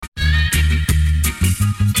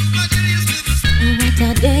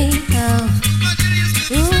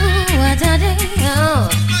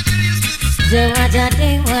Say what a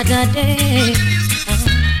day, what a day.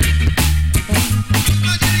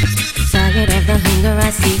 Tired of the hunger I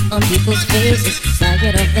see on people's faces.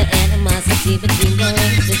 Tired of the animosity between the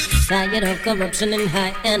races. Tired of corruption in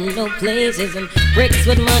high and low places. And bricks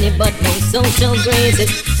with money but no social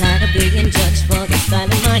graces. Tired of being judged for the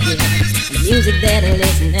style of my hair, the music that I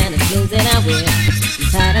listen and the clothes that I wear.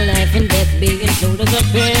 I'm tired of life and death being shoulders up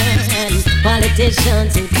here. And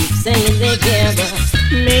politicians who keep saying they care, but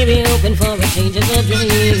maybe hoping for a change is a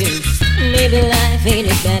dream. Maybe life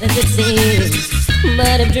ain't as bad as it seems.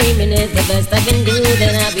 But if dreaming is the best I can do,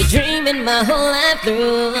 then I'll be dreaming my whole life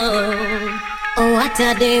through. Oh, what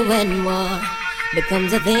a day when war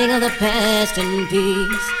becomes a thing of the past and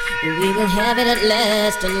peace. We will have it at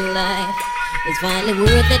last, and life is finally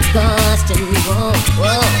worth its cost. And whoa,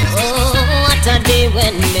 whoa, whoa, what a day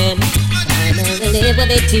when men finally live what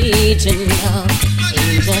they teach. And love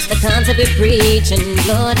ain't just a concept we preach. And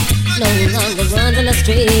blood no longer runs in the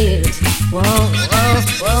streets. Whoa,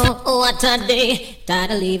 whoa, whoa, what a day.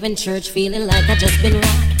 Tired of leaving church feeling like I just been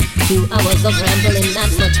robbed. 2 hours of rambling, not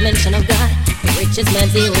much mention of God. The richest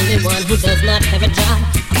man's the only one who does not have a job.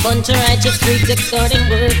 A bunch of righteous freaks extorting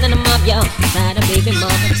words in a mob, y'all. Tired of baby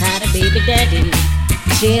mama, tired of baby daddy,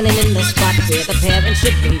 chilling in the spot where the parents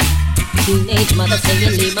should be. Teenage mother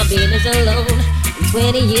saying leave my business alone.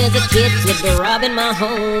 In 20 years a kid would be robbing my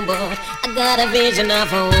home. But I got a vision of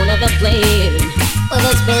a whole other plane, where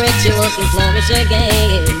the spiritual can flourish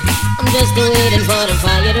again. I'm just waiting for the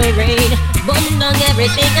fire to rain, burn down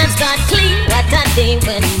everything and start clean. What a day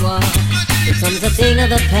when war becomes a thing of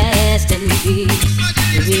the past and peace.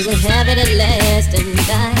 We will have it at last, and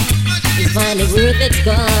life is finally worth its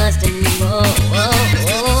cost. And whoa, whoa,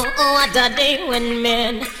 whoa, what a day when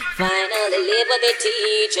men finally live what they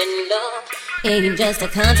teach. And love ain't just a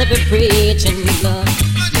concept we preach. And love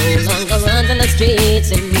no longer runs on the streets.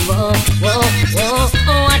 And whoa, whoa, whoa,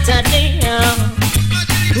 what a day.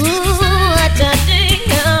 Ooh, what a day,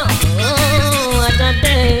 oh, what a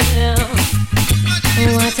day,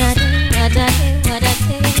 what a day, what a day, what a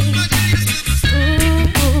day. Ooh,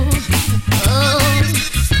 oh,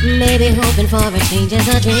 maybe hoping for a change is a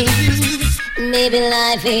dream. Maybe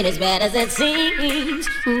life ain't as bad as it seems.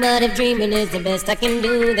 But if dreaming is the best I can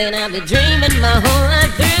do, then I'll be dreaming my whole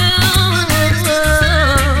life through.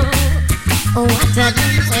 Oh, what a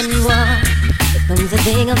day when war becomes a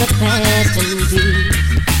thing of the past and peace.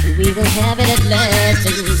 We will have it at last,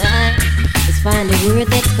 and life is finally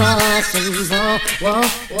worth its cost. And whoa, whoa,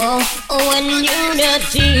 whoa, oh, when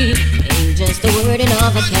unity ain't just a word in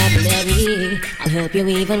our vocabulary. I'll help you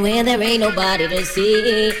even when there ain't nobody to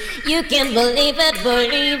see. You can believe it,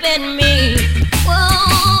 believe in me.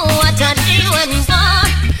 Whoa, what a day when war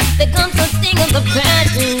becomes a thing of the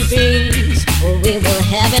past and peace. Oh, we will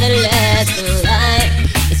have it at last, and life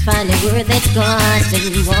it's finally worth its cost.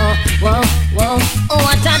 And whoa, whoa, whoa, oh,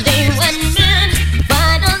 what a day when men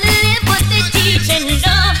finally live what they teach. And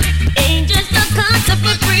love ain't just a concept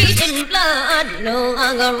we preach. And blood no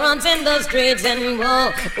longer runs in the streets. And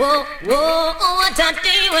whoa, whoa, whoa, oh, what a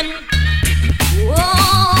day when, whoa,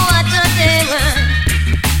 what a day when,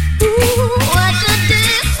 ooh, what a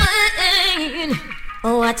day when,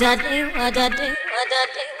 oh, what a day, what a day, what a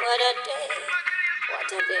day, what a day,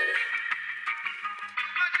 what a day.